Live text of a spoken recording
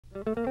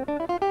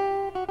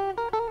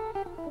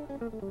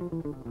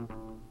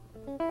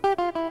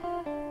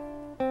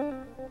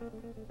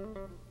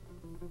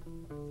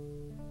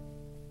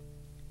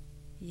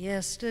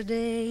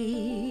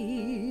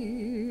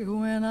Yesterday,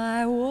 when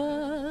I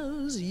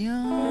was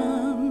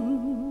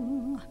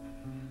young,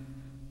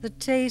 the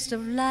taste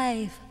of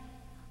life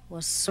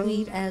was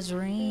sweet as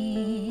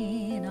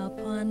rain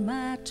upon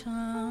my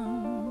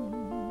tongue.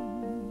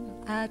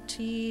 I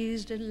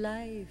teased at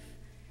life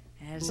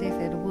as if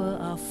it were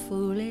a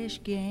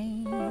foolish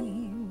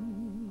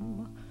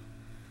game,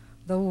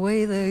 the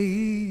way the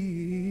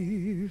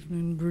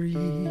evening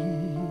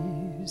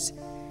breeze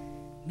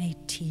may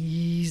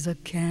tease a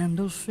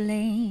candle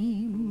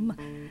flame.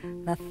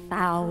 The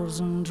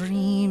thousand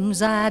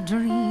dreams I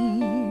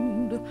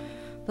dreamed,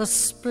 the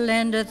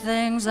splendid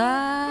things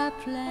I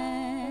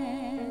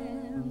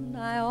planned,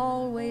 I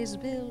always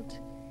built,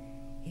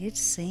 it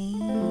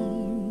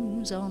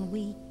seems, on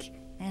weak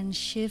and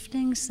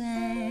shifting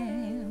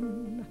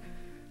sand.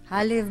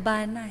 I live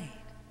by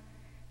night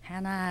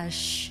and I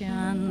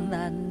shun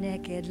the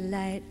naked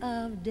light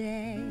of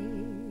day,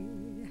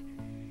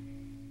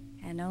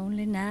 and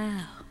only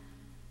now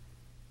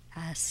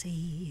I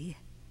see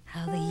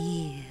how the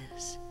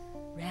years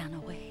ran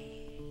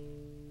away.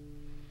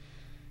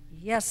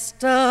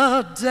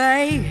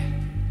 Yesterday,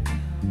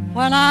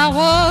 when I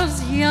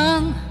was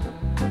young,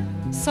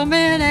 so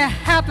many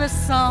happy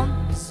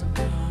songs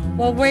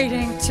were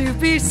waiting to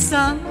be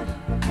sung.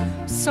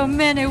 So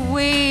many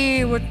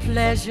wayward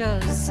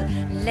pleasures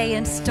lay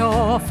in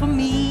store for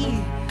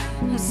me,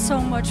 and so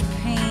much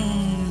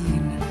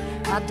pain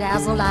my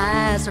dazzled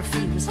eyes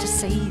refused to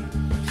see.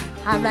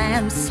 I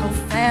ran so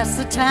fast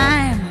the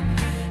time,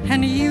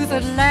 and youth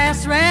at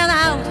last ran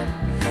out.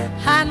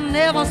 I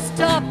never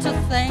stopped to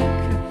think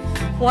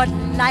what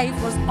life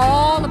was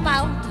all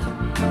about,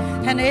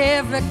 and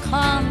every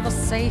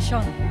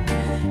conversation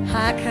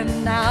I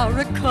can now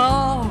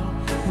recall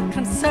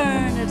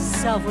concerned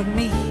itself with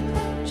me,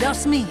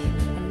 just me,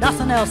 and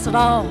nothing else at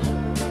all.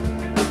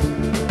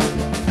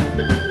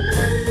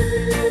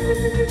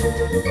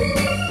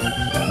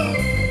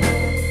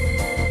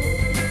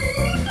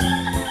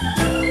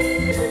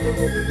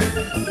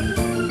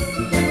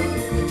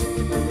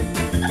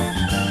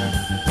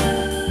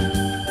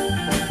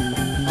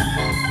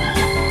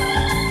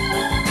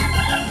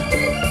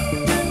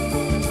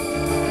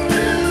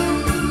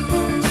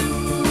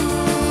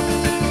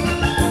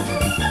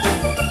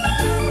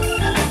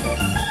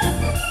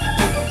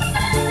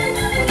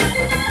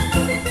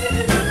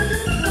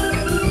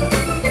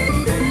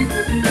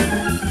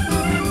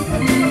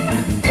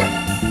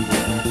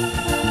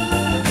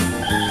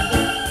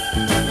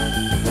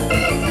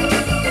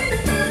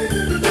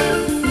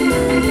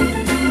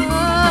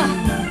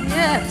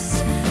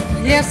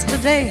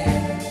 Yesterday,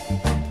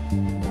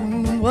 the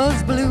moon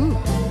was blue,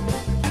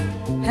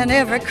 and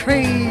every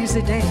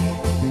crazy day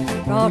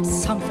brought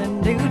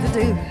something new to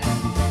do.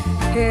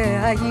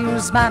 Here I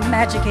used my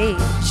magic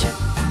age,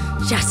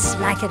 just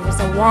like it was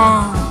a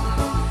wand,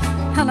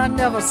 and I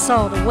never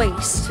saw the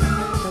waste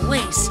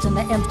and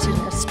the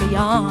emptiness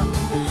beyond.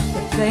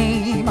 The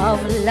game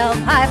of love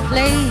I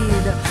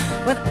played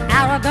with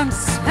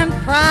arrogance and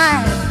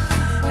pride,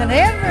 and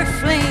every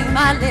flame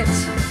I lit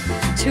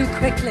too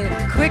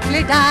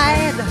quickly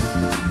died.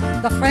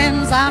 The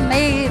friends I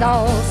made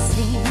all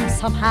seemed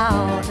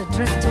somehow to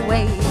drift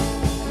away,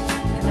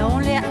 and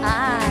only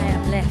I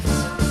am left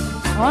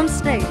on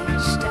stage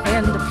to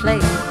end the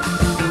play.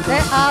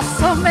 There are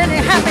so many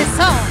happy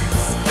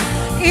songs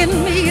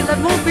in me that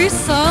won't be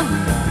sung.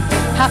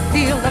 I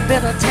feel the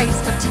bitter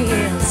taste of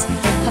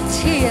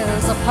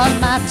tears upon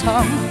my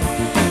tongue.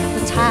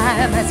 The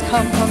time has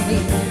come for me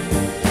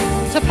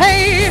to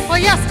pay for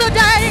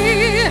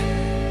yesterday,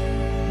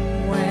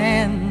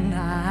 when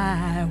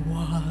I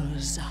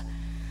was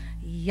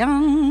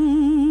young.